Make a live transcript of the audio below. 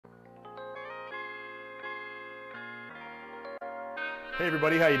Hey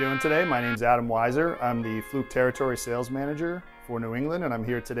everybody, how you doing today? My name's Adam Wysor. I'm the Fluke Territory Sales Manager for New England, and I'm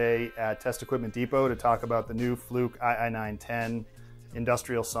here today at Test Equipment Depot to talk about the new Fluke ii910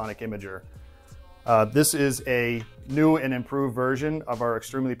 Industrial Sonic Imager. This is a new and improved version of our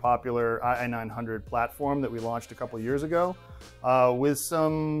extremely popular ii900 platform that we launched a couple years ago with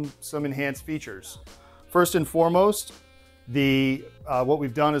some enhanced features. First and foremost, what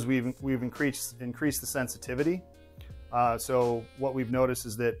we've done is we've increased the sensitivity. So what we've noticed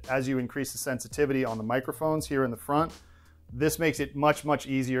is that as you increase the sensitivity on the microphones here in the front, this makes it much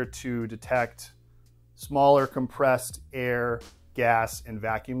easier to detect smaller compressed air, gas, and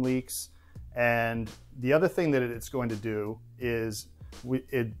vacuum leaks. And the other thing that it's going to do is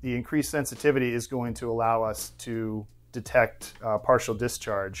the increased sensitivity is going to allow us to detect partial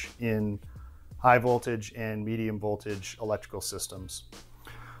discharge in high voltage and medium voltage electrical systems.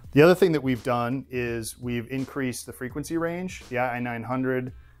 The other thing that we've done is we've increased the frequency range. The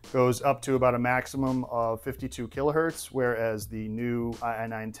ii900 goes up to about a maximum of 52 kilohertz, whereas the new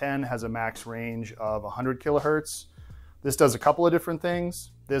ii910 has a max range of 100 kilohertz. This does a couple of different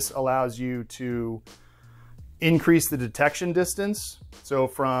things. This allows you to increase the detection distance. So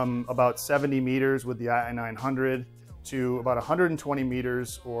from about 70 meters with the ii900 to about 120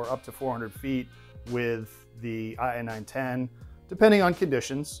 meters or up to 400 feet with the ii910. Depending on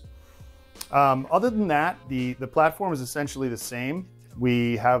conditions. Other than that, the platform is essentially the same.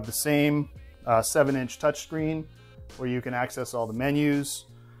 We have the same 7-inch touchscreen where you can access all the menus,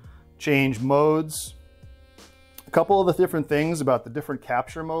 change modes. A couple of the different things about the different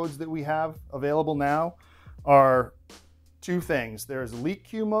capture modes that we have available now are two things. There's a leak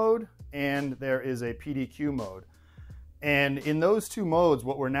Q mode and there is a PDQ mode. And in those two modes,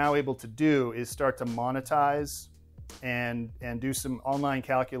 what we're now able to do is start to monetize and do some online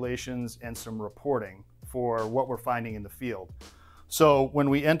calculations and some reporting for what we're finding in the field. So when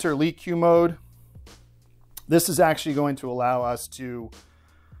we enter leak Q mode, this is actually going to allow us to,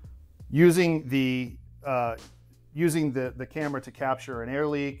 using the camera to capture an air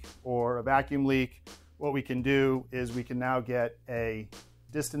leak or a vacuum leak, what we can do is we can now get a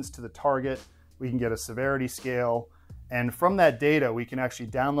distance to the target, we can get a severity scale, and from that data, we can actually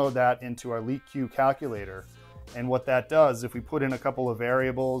download that into our leak Q calculator. And what that does, if we put in a couple of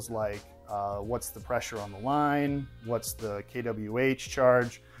variables like what's the pressure on the line, what's the kWh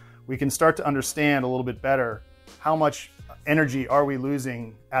charge, we can start to understand a little bit better how much energy are we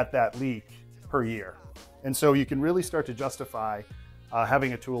losing at that leak per year. And so you can really start to justify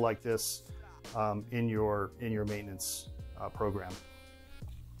having a tool like this in your maintenance program.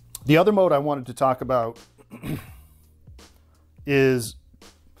 The other mode I wanted to talk about is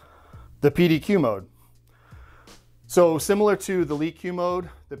the PDQ mode. So similar to the leak Q mode,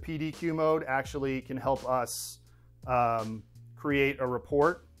 the PDQ mode actually can help us create a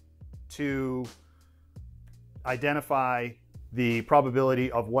report to identify the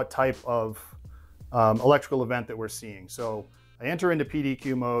probability of what type of electrical event that we're seeing. So I enter into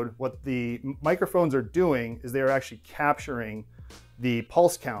PDQ mode. What the microphones are doing is they're actually capturing the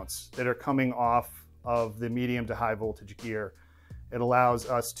pulse counts that are coming off of the medium to high voltage gear. It allows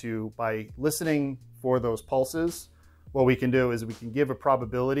us to, by listening for those pulses, what we can do is we can give a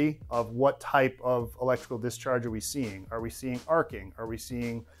probability of what type of electrical discharge are we seeing. Are we seeing arcing? Are we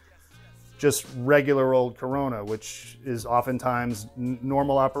seeing just regular old corona, which is oftentimes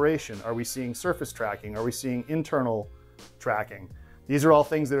normal operation? Are we seeing surface tracking? Are we seeing internal tracking? These are all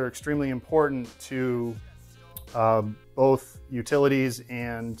things that are extremely important to both utilities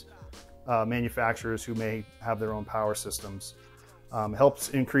and manufacturers who may have their own power systems.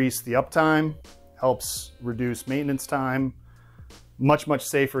 Helps increase the uptime, helps reduce maintenance time, much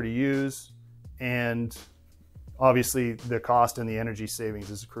safer to use, and obviously the cost and the energy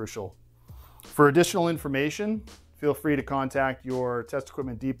savings is crucial. For additional information, feel free to contact your Test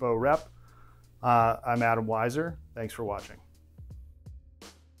Equipment Depot rep. I'm Adam Wysor. Thanks for watching.